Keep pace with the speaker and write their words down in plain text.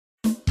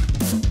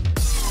Oh,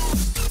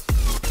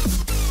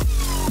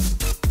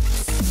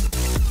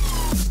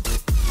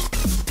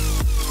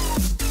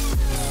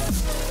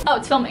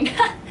 it's filming.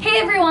 Hey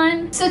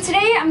everyone! So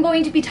today I'm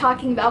going to be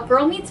talking about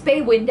Girl Meets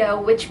Bay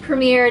Window, which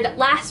premiered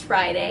last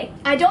Friday.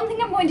 I don't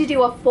think I'm going to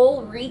do a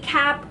full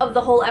recap of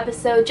the whole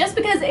episode just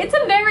because it's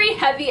a very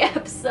heavy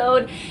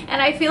episode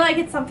and I feel like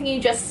it's something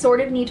you just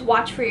sort of need to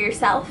watch for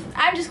yourself.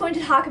 I'm just going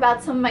to talk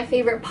about some of my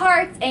favorite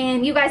parts,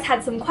 and you guys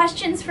had some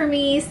questions for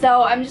me,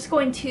 so I'm just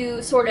going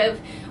to sort of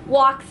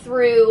walk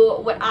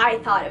through what I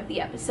thought of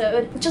the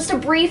episode. Just a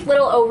brief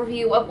little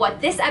overview of what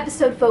this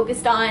episode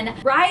focused on.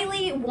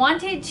 Riley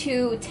wanted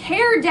to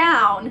tear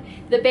down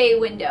the bay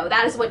window.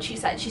 That is what she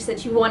said. She said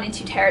she wanted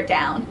to tear it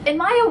down. And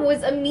Maya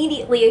was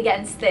immediately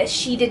against this.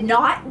 She did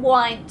not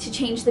want to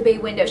change the bay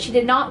window. She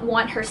did not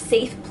want her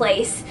safe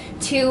place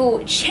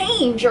to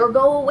change or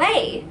go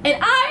away. And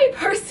I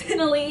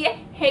personally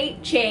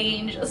hate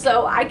change,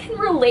 so I can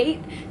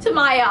relate to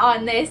Maya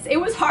on this. It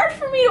was hard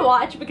for me to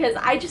watch because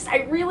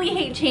I really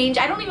hate change.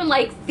 I don't even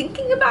like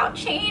thinking about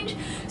change.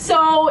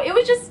 So it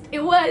was I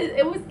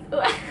can't even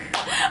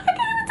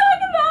talk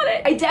about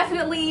it. I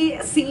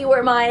definitely see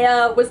where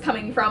Maya was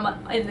coming from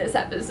in this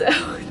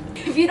episode.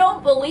 If you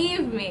don't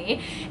believe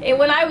me,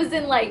 when I was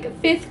in like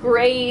 5th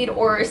grade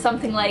or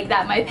something like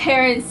that, my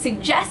parents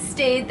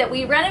suggested that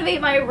we renovate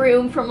my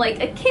room from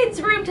like a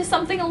kid's room to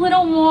something a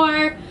little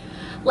more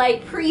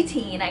like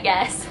preteen, I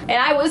guess. And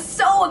I was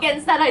so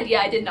against that idea.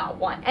 I did not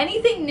want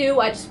anything new.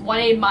 I just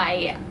wanted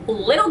my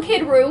little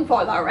kid room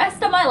for the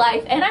rest of my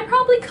life, and I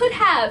probably could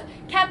have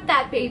kept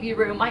that baby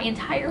room my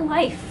entire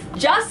life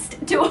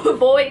just to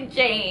avoid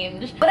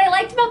change. What I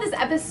liked about this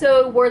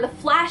episode were the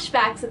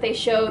flashbacks that they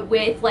showed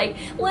with like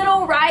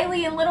little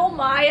Riley and little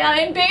Maya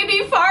and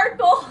baby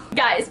Farkle.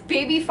 Guys,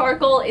 baby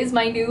Farkle is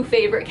my new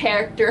favorite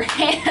character,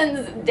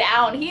 hands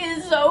down. He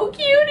is so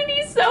cute and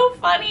he's so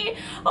funny.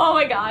 Oh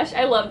my gosh,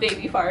 I love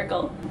baby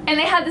Farkle. And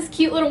they had this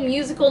cute little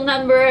musical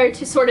number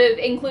to sort of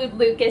include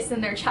Lucas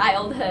in their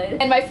childhood.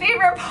 And my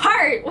favorite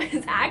part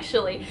was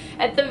actually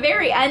at the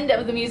very end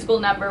of the musical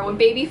number when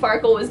baby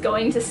Farkle was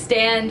going to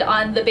stand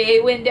on the bay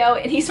window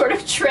and he sort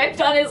of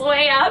tripped on his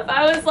way up.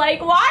 I was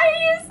like, why are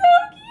you so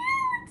cute?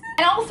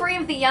 And all three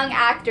of the young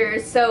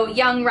actors, so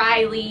young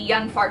Riley,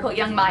 young Farkle,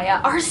 young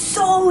Maya, are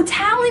so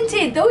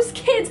talented. Those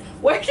kids,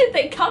 where did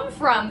they come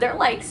from? They're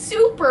like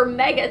super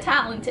mega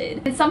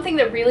talented. And something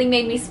that really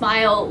made me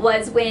smile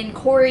was when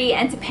Corey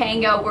and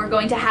Topanga were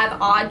going to have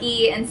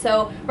Augie, and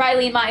so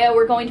Riley and Maya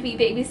were going to be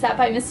babysat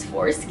by Miss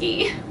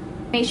Forsky.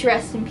 May she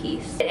rest in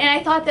peace. And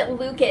I thought that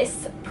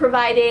Lucas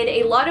provided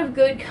a lot of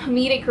good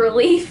comedic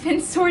relief and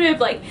sort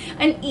of like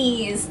an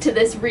ease to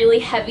this really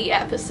heavy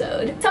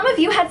episode. Some of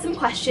you had some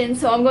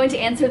questions, so I'm going to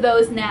answer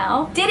those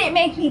now. Did it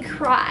make me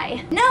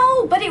cry?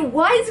 No, but it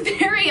was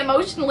very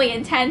emotionally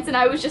intense, and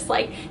I was just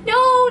like,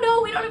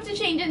 no, we don't have to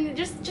change it,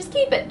 just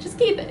keep it, just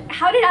keep it.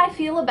 How did I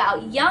feel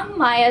about young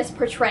Maya's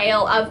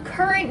portrayal of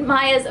current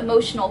Maya's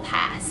emotional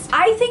past?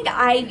 I think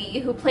Ivy,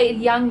 who played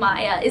young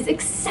Maya, is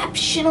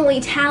exceptionally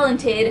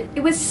talented.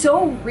 It was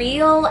so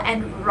real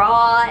and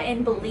raw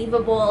and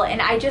believable,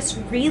 and I just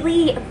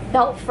really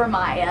felt for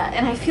Maya,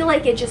 and I feel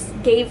like it just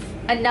gave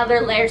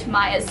another layer to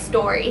Maya's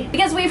story.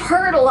 Because we've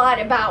heard a lot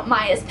about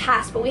Maya's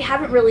past, but we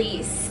haven't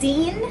really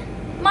seen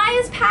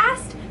Maya's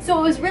past, so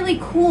it was really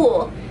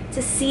cool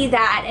to see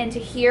that and to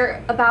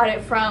hear about it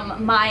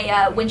from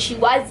Maya when she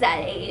was that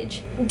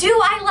age.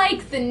 Do I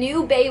like the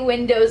new bay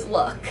windows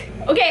look?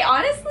 Okay,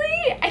 honestly,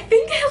 I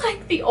think I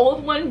like the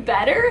old one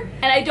better,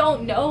 and I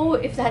don't know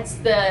if that's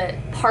the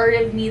part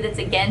of me that's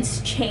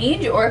against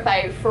change or if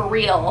I for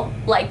real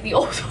like the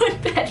old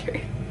one better.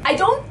 I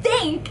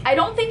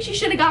don't think she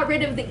should have got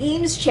rid of the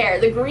Eames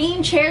chair, the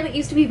green chair that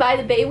used to be by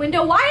the bay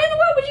window. Why in the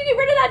world would you get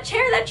rid of that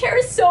chair? That chair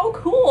is so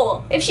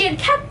cool. If she had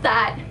kept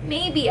that,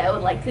 maybe I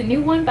would like the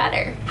new one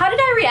better. How did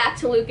I react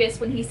to Lucas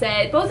when he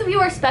said, "Both of you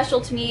are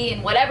special to me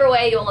in whatever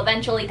way you'll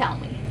eventually tell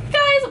me"?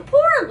 Guys,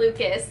 poor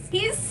Lucas.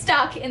 He's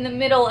stuck in the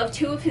middle of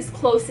two of his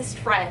closest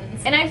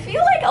friends. And I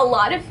feel like a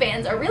lot of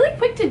fans are really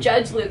quick to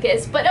judge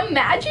Lucas, but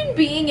imagine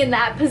being in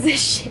that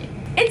position.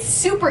 It's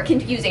super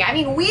confusing. I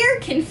mean, we're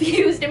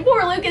confused, and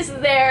poor Lucas is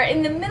there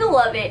in the middle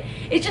of it.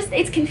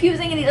 It's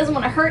confusing, and he doesn't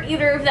want to hurt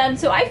either of them,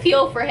 so I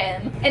feel for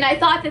him. And I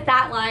thought that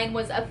that line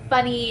was a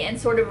funny and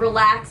sort of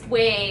relaxed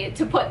way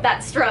to put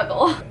that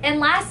struggle.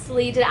 And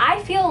lastly, did I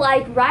feel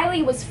like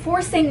Riley was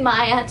forcing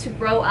Maya to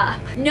grow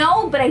up?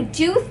 No, but I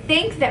do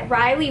think that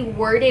Riley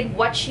worded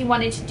what she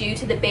wanted to do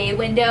to the bay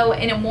window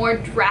in a more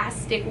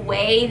drastic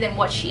way than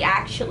what she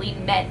actually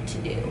meant to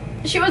do.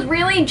 She was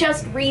really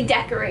just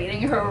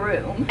redecorating her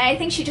room. And I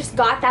think she just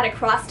got that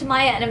across to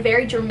Maya in a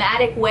very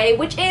dramatic way,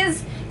 which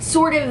is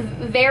sort of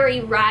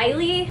very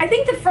Riley. I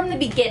think that from the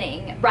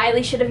beginning,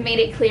 Riley should have made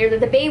it clear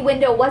that the bay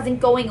window wasn't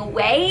going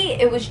away,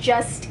 it was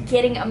just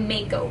getting a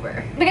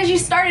makeover. Because she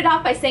started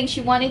off by saying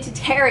she wanted to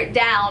tear it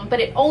down, but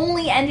it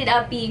only ended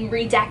up being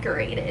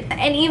redecorated.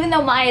 And even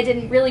though Maya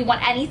didn't really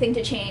want anything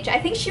to change,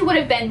 I think she would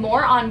have been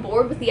more on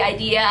board with the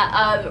idea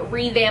of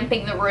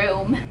revamping the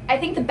room. I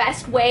think the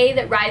best way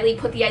that Riley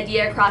put the idea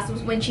idea across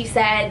was when she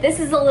said, "This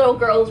is a little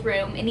girl's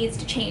room, it needs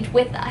to change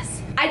with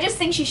us." I just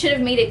think she should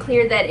have made it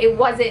clear that it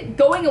wasn't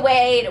going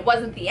away and it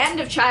wasn't the end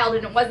of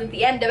childhood and it wasn't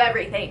the end of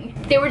everything.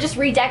 They were just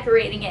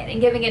redecorating it and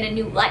giving it a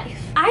new life.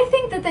 I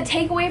think that the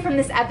takeaway from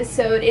this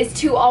episode is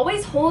to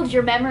always hold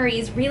your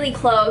memories really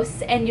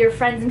close and your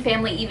friends and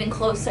family even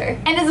closer.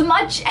 And as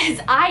much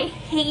as I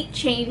hate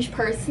change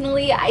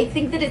personally, I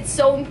think that it's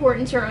so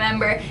important to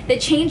remember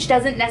that change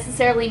doesn't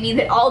necessarily mean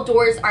that all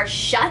doors are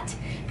shut,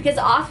 because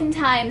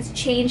oftentimes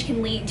change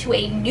can lead to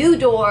a new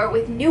door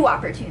with new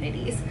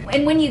opportunities.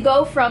 And when you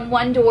go from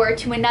one door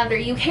to another,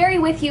 you carry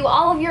with you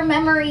all of your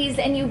memories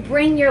and you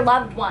bring your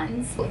loved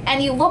ones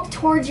and you look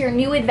towards your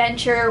new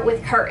adventure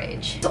with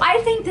courage. So I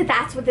think that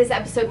that's what this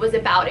episode was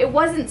about. It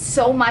wasn't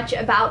so much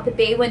about the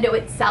bay window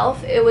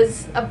itself, it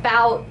was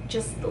about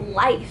just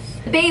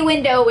life. The bay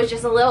window was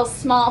just a little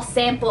small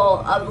sample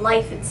of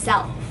life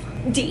itself.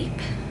 Deep.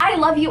 I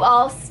love you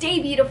all.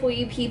 Stay beautiful,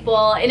 you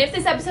people. And if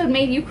this episode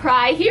made you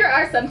cry, here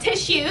are some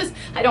tissues.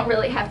 I don't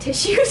really have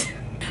tissues.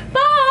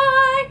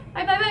 Bye!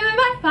 Bye, bye, bye, bye,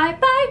 bye, bye,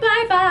 bye,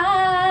 bye,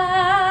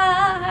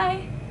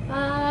 bye.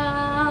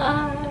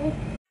 Bye.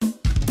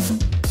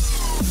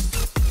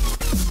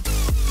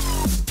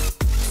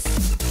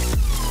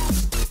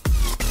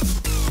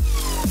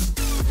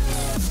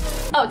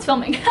 Oh, it's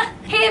filming.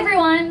 Hey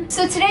everyone!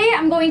 So today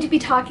I'm going to be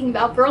talking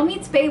about Girl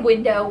Meets Bay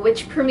Window,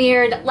 which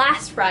premiered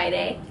last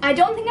Friday. I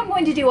don't think I'm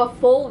going to do a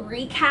full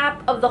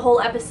recap of the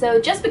whole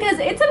episode just because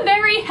it's a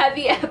very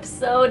heavy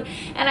episode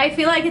and I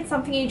feel like it's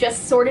something you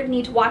just sort of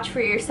need to watch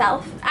for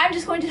yourself. I'm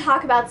just going to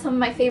talk about some of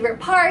my favorite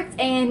parts,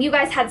 and you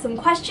guys had some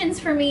questions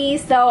for me,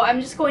 so I'm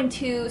just going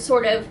to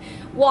sort of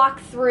walk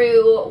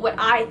through what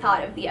I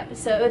thought of the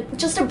episode.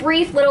 Just a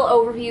brief little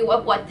overview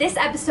of what this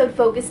episode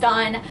focused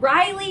on.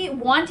 Riley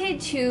wanted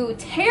to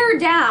tear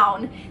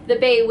down the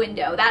bay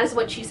window. That is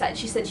what she said.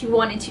 She said she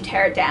wanted to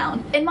tear it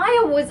down. And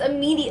Maya was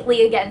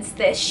immediately against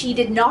this. She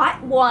did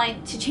not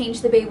want to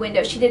change the bay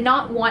window. She did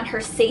not want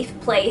her safe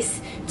place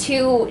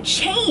to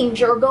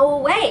change or go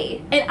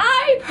away. And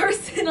I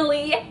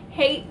personally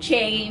hate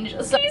change.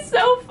 So he's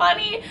so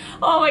funny.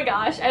 Oh my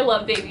gosh, I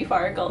love Baby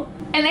Farkle.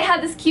 And they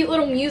had this cute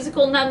little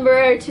musical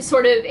number to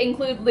sort of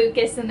include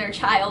Lucas in their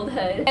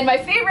childhood. And my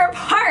favorite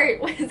part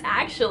was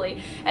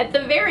actually at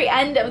the very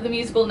end of the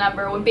musical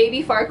number when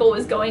Baby Farkle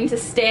was going to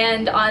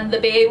stand on the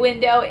bay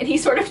window and he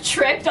sort of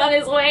tripped on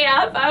his way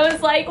up. I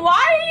was like, why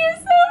are you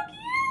so cute?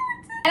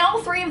 And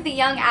all three of the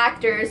young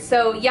actors,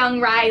 so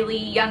young Riley,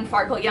 young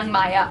Farkle, young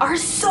Maya, are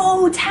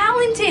so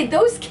talented.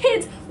 Those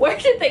kids, where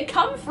did they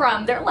come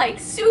from? They're like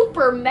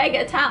super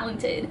mega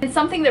talented. And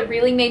something that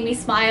really made me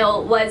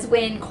smile was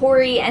when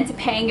Corey and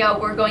Topanga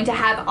were going to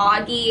have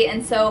Augie,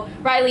 and so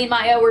Riley and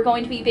Maya were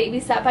going to be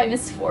babysat by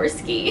Miss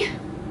Forsky.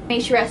 May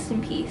she rest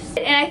in peace.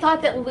 And I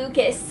thought that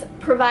Lucas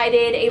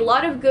provided a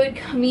lot of good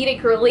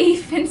comedic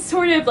relief and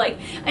sort of like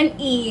an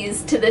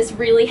ease to this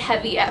really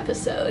heavy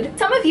episode.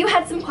 Some of you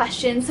had some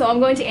questions, so I'm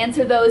going to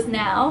answer those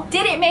now.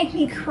 Did it make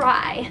me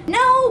cry?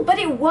 No, but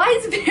it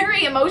was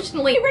very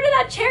emotionally. Get rid of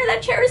that chair.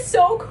 That chair is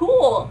so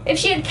cool. If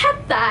she had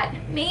kept that,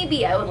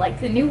 maybe I would like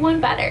the new one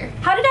better.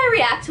 How did I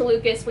react to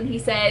Lucas when he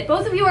said,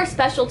 "Both of you are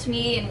special to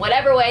me in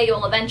whatever way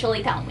you'll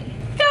eventually tell me"?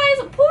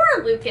 Guys,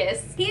 poor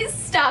Lucas. He's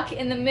stuck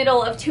in the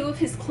middle of two of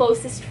his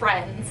closest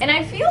friends. And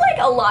I feel like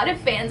a lot of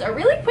fans are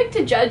really quick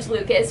to judge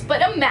Lucas,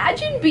 but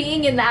imagine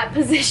being in that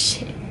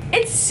position.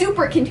 It's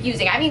super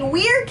confusing. I mean,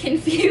 we're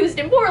confused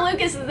and poor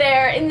Lucas is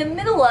there in the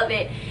middle of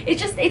it.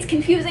 It's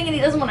confusing and he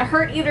doesn't want to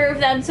hurt either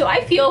of them, so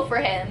I feel for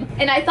him.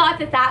 And I thought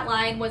that that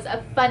line was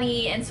a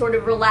funny and sort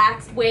of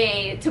relaxed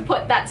way to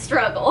put that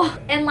struggle.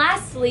 And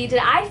lastly, did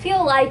I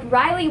feel like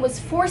Riley was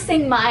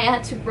forcing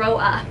Maya to grow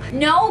up?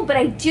 No, but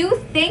I do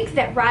think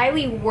that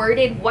Riley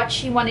worded what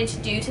she wanted to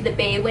do to the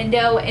bay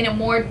window in a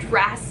more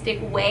drastic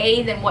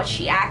way than what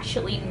she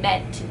actually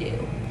meant to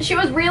do. She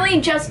was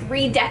really just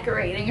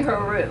redecorating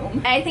her room.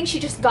 And I think she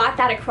just got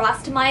that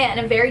across to Maya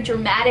in a very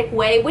dramatic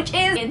way, which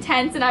is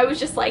intense, and I was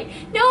just like,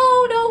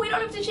 no, we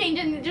don't have to change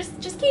it,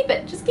 just keep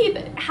it, just keep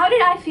it. How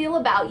did I feel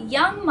about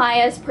young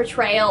Maya's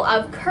portrayal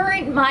of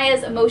current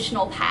Maya's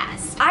emotional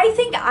past? I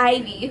think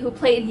Ivy, who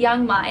played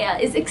young Maya,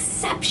 is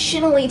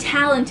exceptionally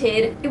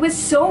talented. It was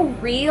so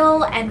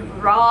real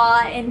and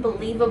raw and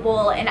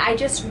believable, and I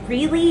just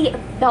really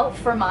felt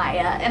for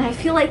Maya, and I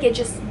feel like it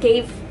just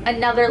gave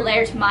another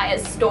layer to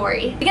Maya's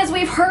story. Because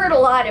we've heard a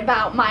lot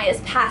about Maya's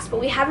past, but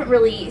we haven't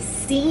really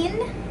seen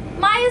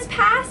Maya's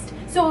past,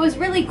 so it was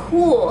really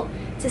cool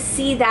to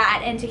see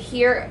that and to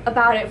hear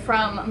about it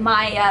from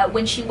Maya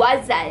when she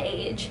was that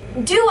age.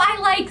 Do I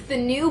like the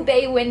new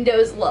bay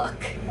windows look?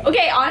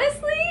 Okay,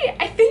 honestly,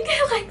 I think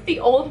I like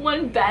the old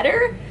one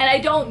better, and I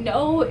don't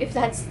know if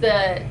that's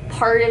the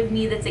part of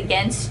me that's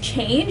against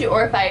change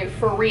or if I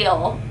for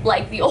real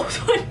like the old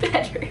one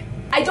better.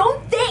 I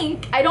don't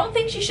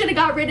think she should have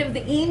got rid of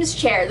the Eames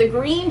chair, the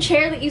green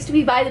chair that used to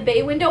be by the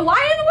bay window. Why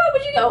in the world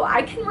would you go?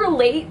 I can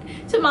relate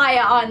to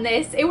Maya on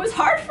this. It was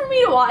hard for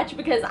me to watch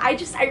because I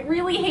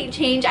really hate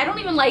change. I don't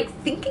even like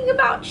thinking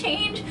about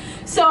change.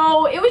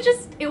 So it was I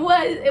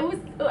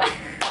can't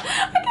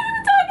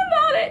even talk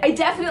about about it. I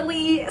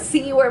definitely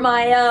see where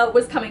Maya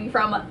was coming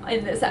from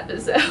in this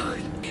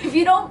episode. If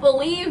you don't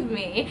believe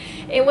me,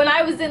 when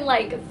I was in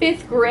like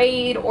 5th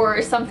grade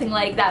or something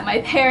like that,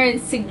 my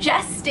parents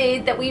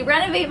suggested that we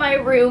renovate my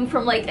room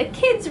from like a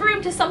kid's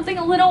room to something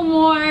a little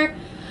more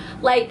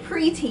like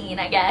preteen,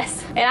 I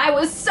guess. And I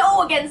was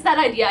so against that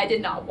idea. I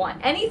did not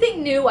want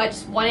anything new. I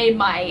just wanted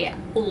my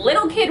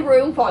little kid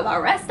room for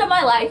the rest of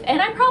my life,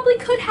 and I probably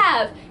could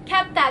have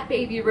kept that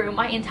baby room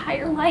my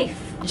entire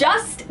life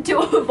just to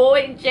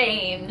avoid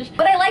change.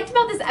 What I liked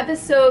about this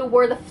episode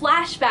were the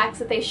flashbacks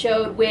that they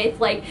showed with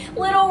like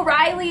little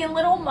Riley and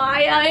little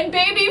Maya and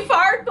baby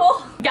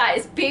Farkle.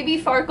 Guys,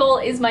 baby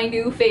Farkle is my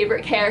new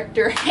favorite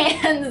character,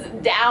 hands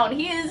down.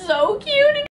 He is so cute.